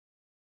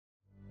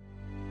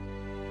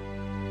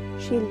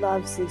She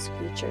loves these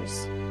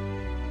creatures.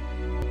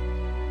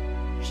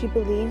 She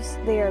believes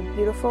they are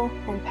beautiful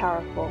and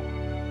powerful.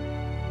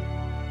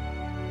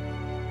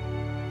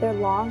 Their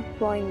long,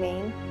 flowing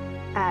mane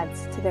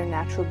adds to their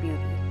natural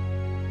beauty.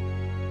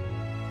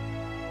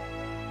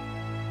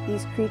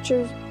 These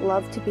creatures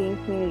love to be in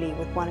community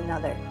with one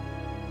another.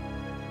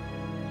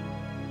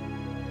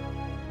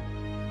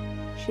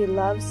 She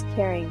loves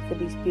caring for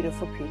these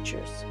beautiful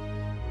creatures.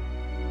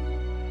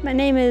 My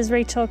name is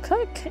Rachel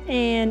Cooke,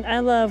 and I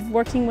love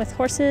working with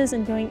horses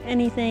and doing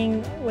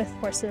anything with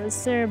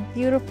horses. They're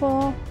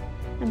beautiful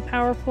and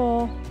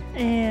powerful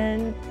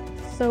and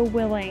so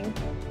willing.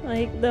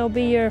 Like, they'll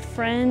be your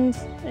friend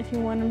if you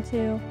want them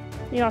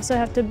to. You also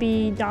have to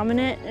be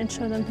dominant and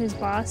show them who's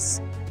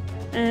boss.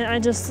 And I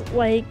just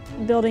like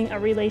building a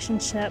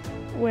relationship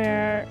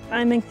where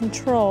I'm in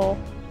control,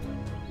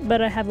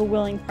 but I have a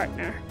willing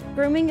partner.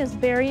 Grooming is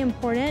very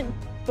important.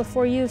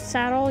 Before you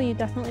saddle, you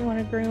definitely want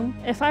to groom.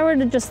 If I were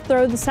to just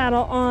throw the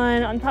saddle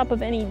on top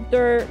of any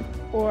dirt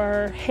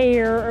or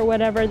hair or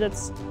whatever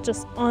that's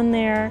just on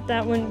there,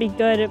 that wouldn't be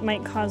good. It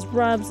might cause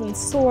rubs and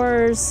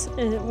sores.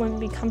 It wouldn't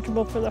be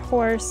comfortable for the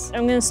horse.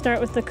 I'm going to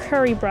start with the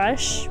curry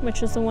brush,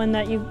 which is the one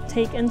that you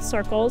take in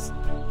circles.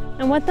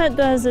 And what that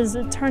does is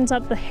it turns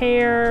up the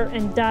hair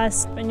and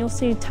dust, and you'll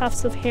see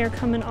tufts of hair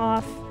coming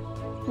off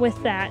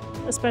with that,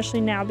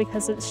 especially now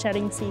because it's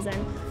shedding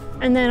season.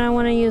 And then I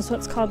want to use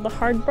what's called the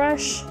hard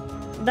brush.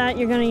 That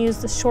you're going to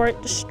use the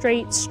short,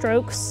 straight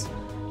strokes,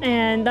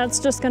 and that's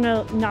just going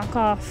to knock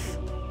off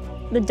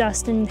the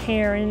dust and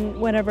hair and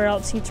whatever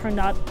else you turned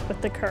up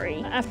with the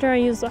curry. After I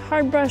use the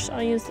hard brush,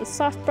 I'll use the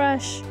soft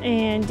brush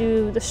and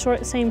do the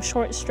same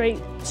short, straight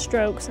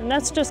strokes. And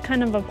that's just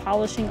kind of a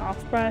polishing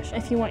off brush.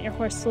 If you want your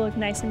horse to look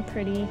nice and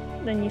pretty,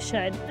 then you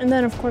should. And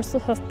then of course the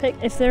hoof pick.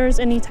 If there's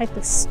any type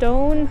of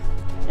stone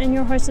in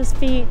your horse's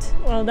feet,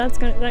 well, that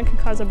could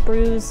cause a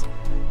bruise.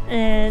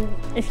 And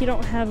if you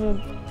don't have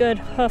a good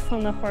hoof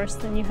on the horse,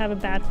 then you have a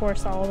bad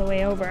horse all the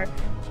way over.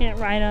 You can't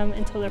ride them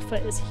until their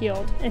foot is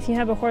healed. If you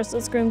have a horse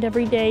that's groomed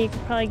every day, you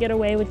could probably get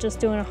away with just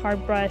doing a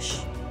hard brush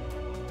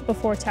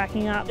before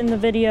tacking up. In the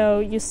video,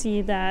 you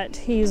see that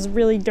he's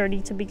really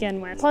dirty to begin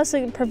with. Plus,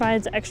 it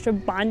provides extra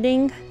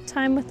bonding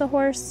time with the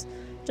horse,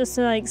 just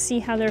to like see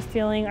how they're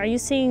feeling. Are you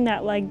seeing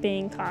that leg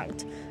being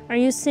cocked? Are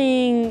you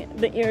seeing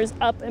the ears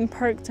up and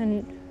perked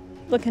and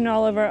looking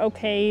all over?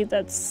 Okay,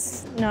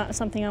 that's not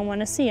something I want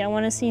to see. I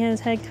want to see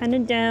his head kind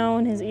of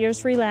down, his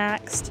ears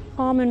relaxed.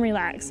 Calm and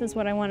relaxed is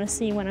what I want to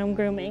see when I'm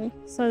grooming.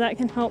 So that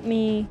can help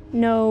me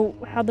know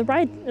how the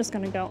ride is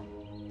going to go.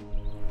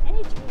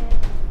 Hey,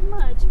 Trey,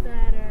 much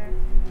better.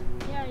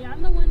 Yeah,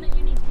 I'm the one that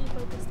you need to be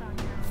focused on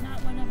now, not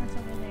whatever's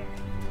over there.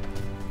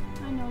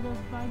 I know those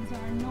bugs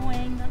are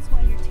annoying. That's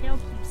why your tail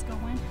keeps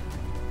going.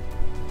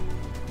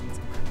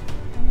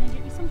 I'm going to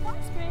get you some fly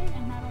spray,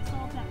 and that'll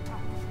solve that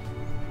problem.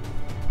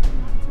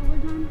 We're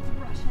done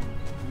brushing.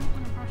 I don't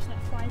want to brush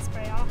that fly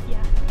spray off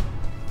yet.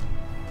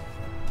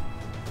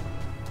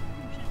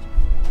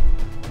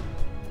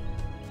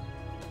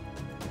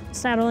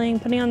 Saddling,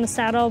 putting on the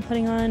saddle,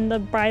 putting on the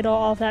bridle,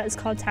 all that is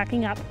called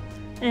tacking up.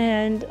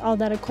 And all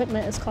that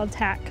equipment is called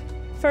tack.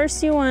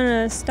 First, you want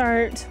to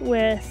start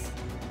with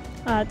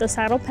the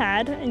saddle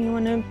pad, and you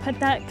want to put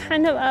that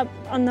kind of up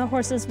on the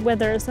horse's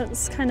withers.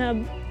 That's kind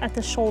of at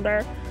the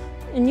shoulder.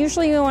 And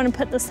usually you want to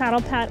put the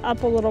saddle pad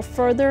up a little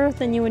further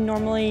than you would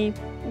normally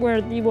where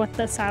you want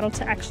the saddle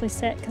to actually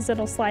sit, because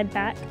it'll slide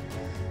back.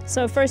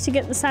 So first you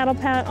get the saddle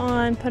pad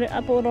on, put it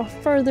up a little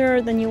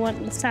further than you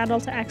want the saddle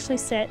to actually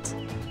sit,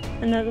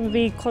 and that will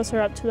be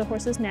closer up to the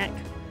horse's neck.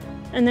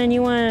 And then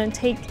you want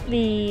to take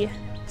the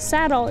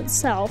saddle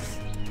itself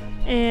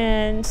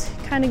and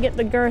kind of get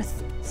the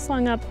girth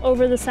slung up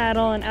over the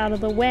saddle and out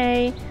of the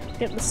way.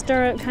 Get the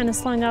stirrup kind of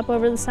slung up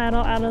over the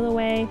saddle, out of the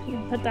way. You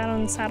can put that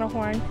on the saddle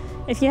horn.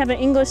 If you have an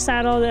English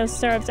saddle, those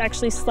stirrups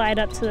actually slide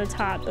up to the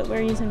top, but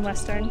we're using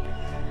Western.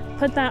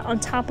 Put that on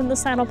top of the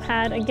saddle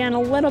pad, again,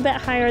 a little bit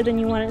higher than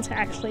you want it to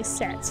actually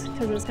sit,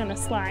 because it's going to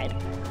slide.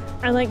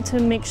 I like to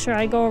make sure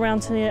I go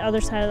around to the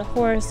other side of the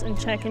horse and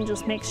check and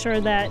just make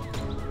sure that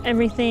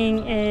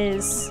everything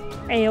is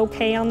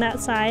a-okay on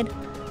that side.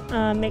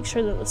 Make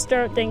sure that the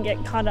stirrup didn't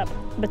get caught up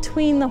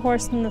between the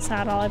horse and the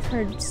saddle. I've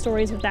heard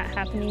stories of that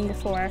happening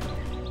before.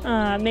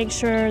 Make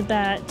sure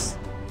that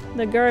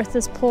the girth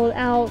is pulled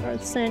out or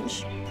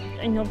cinched,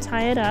 and you'll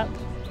tie it up.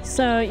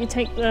 So you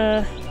take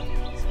the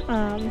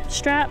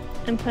strap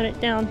and put it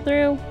down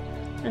through,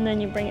 and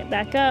then you bring it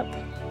back up,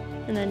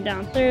 and then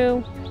down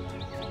through,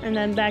 and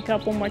then back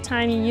up one more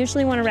time. You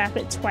usually want to wrap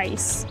it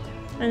twice,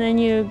 and then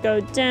you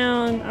go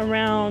down,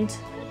 around,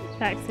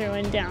 back through,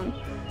 and down.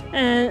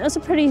 And it's a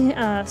pretty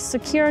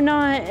secure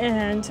knot,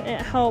 and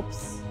it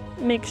helps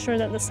make sure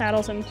that the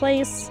saddle's in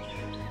place.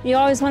 You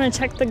always want to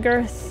check the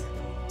girth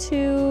 2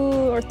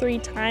 or 3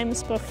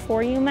 times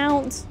before you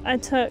mount. I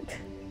took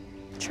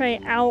Trey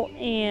out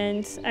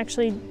and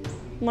actually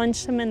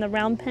lunged him in the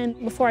round pen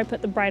before I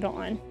put the bridle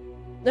on.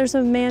 There's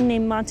a man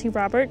named Monty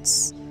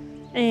Roberts,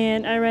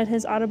 and I read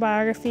his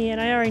autobiography, and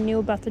I already knew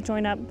about the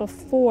joint up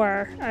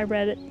before I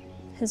read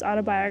his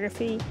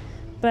autobiography.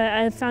 but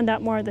I found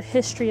out more of the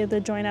history of the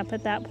join-up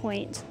at that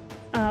point.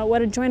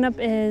 What a join-up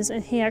is,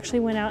 and he actually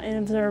went out and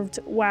observed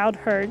wild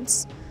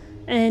herds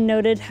and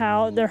noted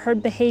how their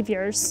herd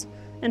behaviors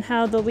and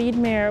how the lead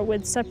mare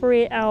would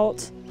separate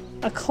out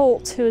a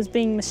colt who was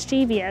being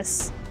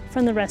mischievous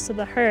from the rest of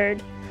the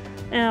herd.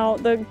 Now,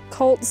 the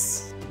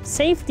colt's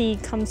safety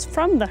comes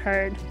from the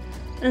herd,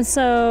 and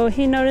so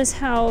he noticed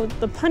how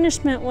the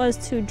punishment was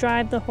to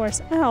drive the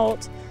horse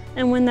out,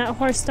 and when that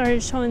horse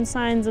started showing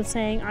signs of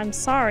saying, "I'm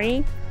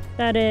sorry,"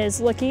 that is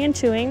licking and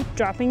chewing,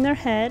 dropping their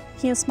head,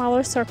 making a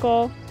smaller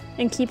circle,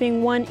 and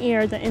keeping one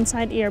ear, the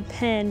inside ear,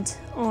 pinned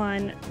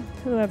on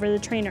whoever the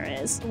trainer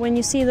is. When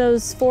you see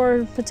those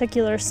 4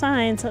 particular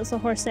signs, that's the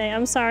horse saying,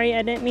 "I'm sorry,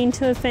 I didn't mean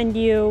to offend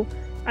you.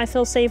 I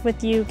feel safe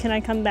with you. Can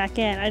I come back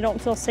in? I don't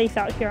feel safe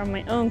out here on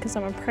my own because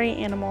I'm a prey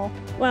animal."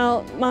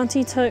 Well,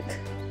 Monty took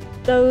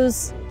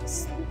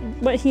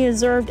what he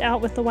observed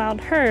out with the wild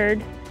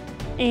herd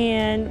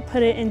and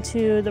put it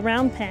into the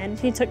round pen.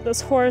 He took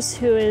this horse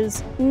who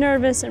is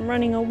nervous and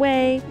running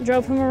away,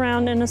 drove him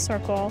around in a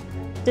circle,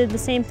 did the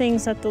same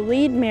things that the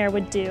lead mare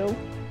would do,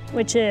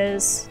 which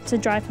is to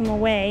drive him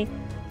away,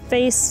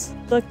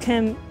 look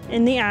him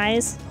in the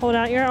eyes, hold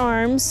out your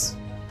arms,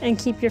 and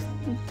keep your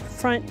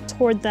front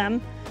toward them.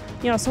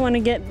 You also want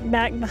to get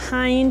back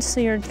behind, so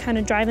you're kind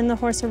of driving the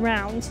horse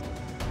around.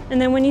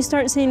 And then when you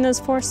start seeing those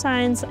 4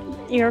 signs,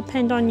 ear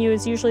pinned on you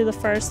is usually the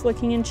first,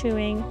 licking and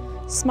chewing,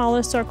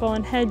 smaller circle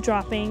and head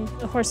dropping.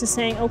 The horse is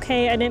saying,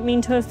 "Okay, I didn't mean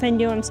to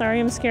offend you. I'm sorry,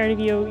 I'm scared of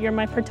you. You're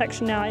my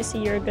protection now. I see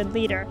you're a good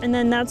leader." And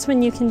then that's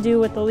when you can do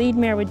what the lead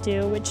mare would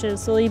do, which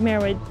is the lead mare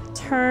would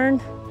turn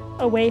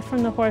away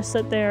from the horse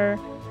that they're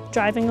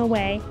driving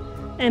away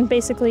and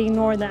basically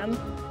ignore them.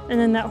 And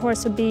then that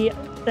horse would be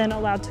then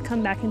allowed to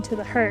come back into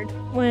the herd.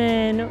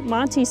 When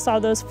Monty saw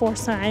those 4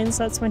 signs,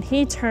 that's when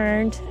he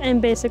turned and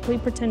basically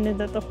pretended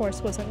that the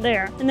horse wasn't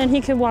there. And then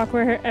he could walk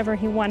wherever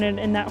he wanted,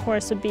 and that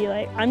horse would be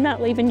like, "I'm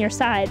not leaving your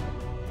side."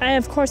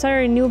 Of course, I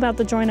already knew about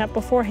the join-up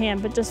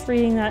beforehand, but just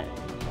reading that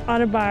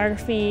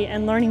autobiography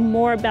and learning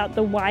more about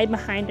the why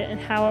behind it and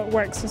how it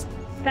works was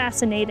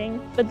fascinating.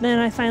 But then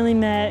I finally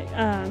met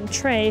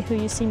Trey, who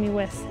you see me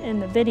with in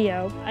the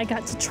video. I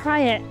got to try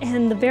it,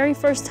 and the very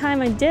first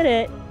time I did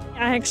it,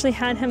 I actually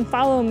had him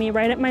follow me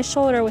right at my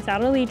shoulder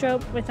without a lead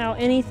rope,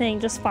 without anything,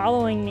 just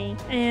following me.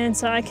 And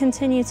so I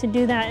continue to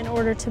do that in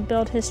order to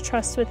build his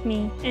trust with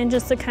me and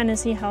just to kind of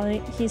see how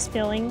he's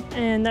feeling.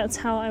 And that's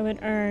how I would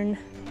earn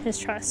his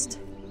trust.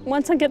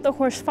 Once I get the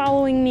horse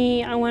following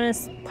me, I want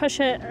to push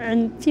it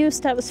a few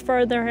steps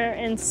further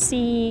and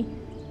see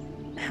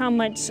how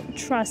much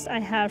trust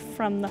I have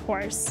from the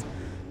horse.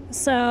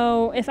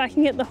 So if I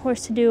can get the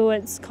horse to do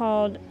what's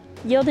called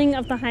yielding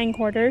of the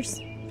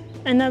hindquarters,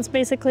 and that's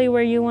basically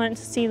where you want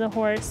to see the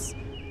horse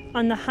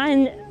on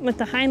with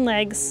the hind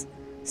legs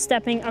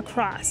stepping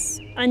across,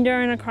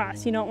 under and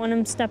across. You don't want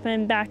them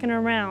stepping back and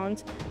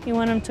around. You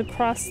want them to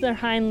cross their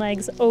hind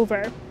legs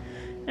over.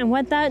 And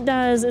what that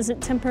does is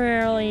it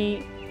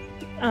temporarily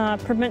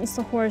prevents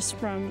the horse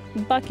from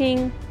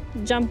bucking,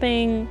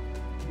 jumping,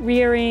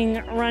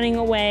 rearing, running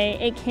away.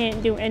 It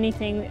can't do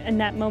anything in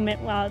that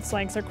moment while its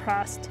legs are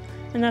crossed.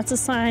 And that's a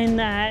sign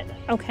that,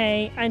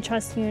 okay, I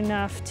trust you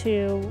enough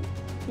to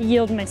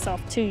yield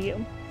myself to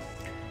you.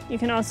 You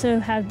can also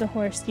have the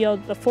horse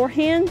yield the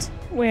forehand,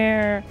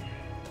 where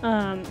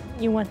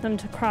you want them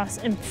to cross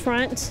in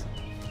front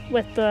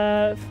with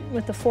the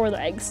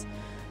forelegs.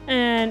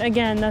 And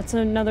again, that's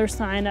another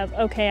sign of,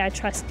 okay, I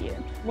trust you.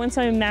 Once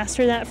I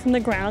master that from the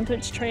ground,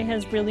 which Trey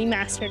has really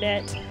mastered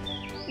it,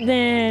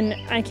 then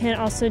I can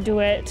also do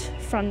it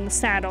from the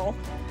saddle.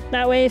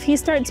 That way, if he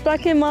starts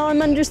bucking while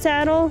I'm under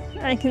saddle,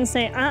 I can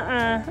say,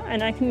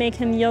 and I can make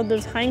him yield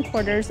those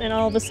hindquarters, and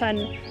all of a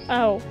sudden,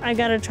 oh, I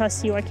gotta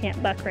trust you, I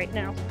can't buck right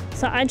now.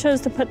 So I chose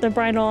to put the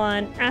bridle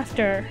on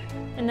after,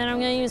 and then I'm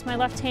gonna use my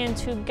left hand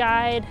to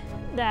guide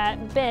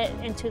that bit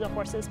into the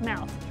horse's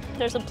mouth.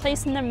 There's a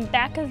place in the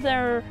back of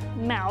their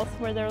mouth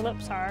where their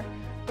lips are,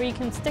 where you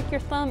can stick your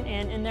thumb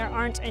in, and there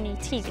aren't any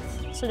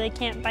teeth, so they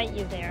can't bite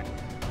you there.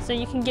 So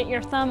you can get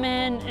your thumb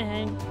in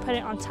and put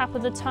it on top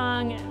of the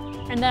tongue,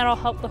 and that'll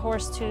help the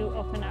horse to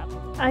open up.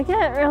 I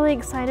get really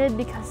excited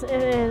because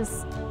it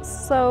is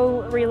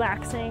so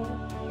relaxing.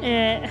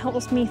 It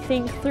helps me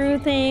think through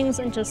things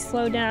and just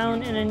slow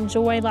down and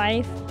enjoy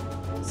life.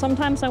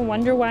 Sometimes I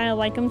wonder why I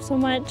like them so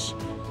much,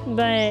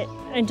 but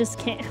I just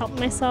can't help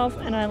myself,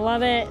 and I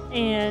love it.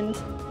 And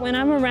when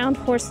I'm around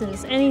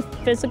horses, any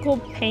physical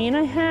pain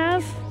I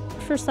have,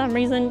 for some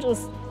reason,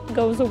 just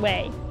goes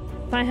away.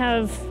 If I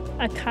have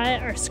a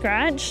cut or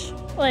scratch,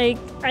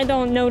 I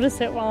don't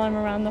notice it while I'm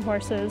around the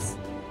horses.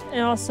 It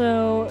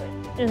also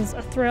is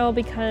a thrill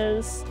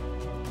because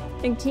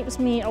it keeps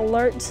me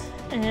alert,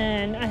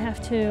 and I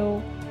have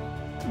to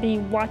be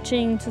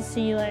watching to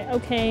see,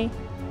 okay,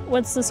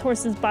 what's this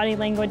horse's body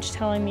language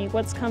telling me?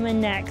 What's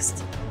coming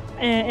next?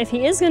 And if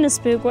he is going to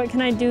spook, what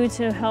can I do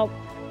to help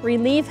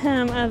relieve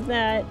him of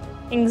that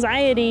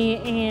anxiety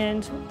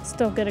and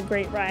still get a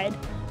great ride?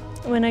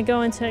 When I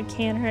go into a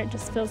canter, it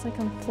just feels like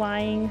I'm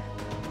flying.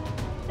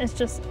 It's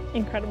just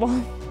incredible.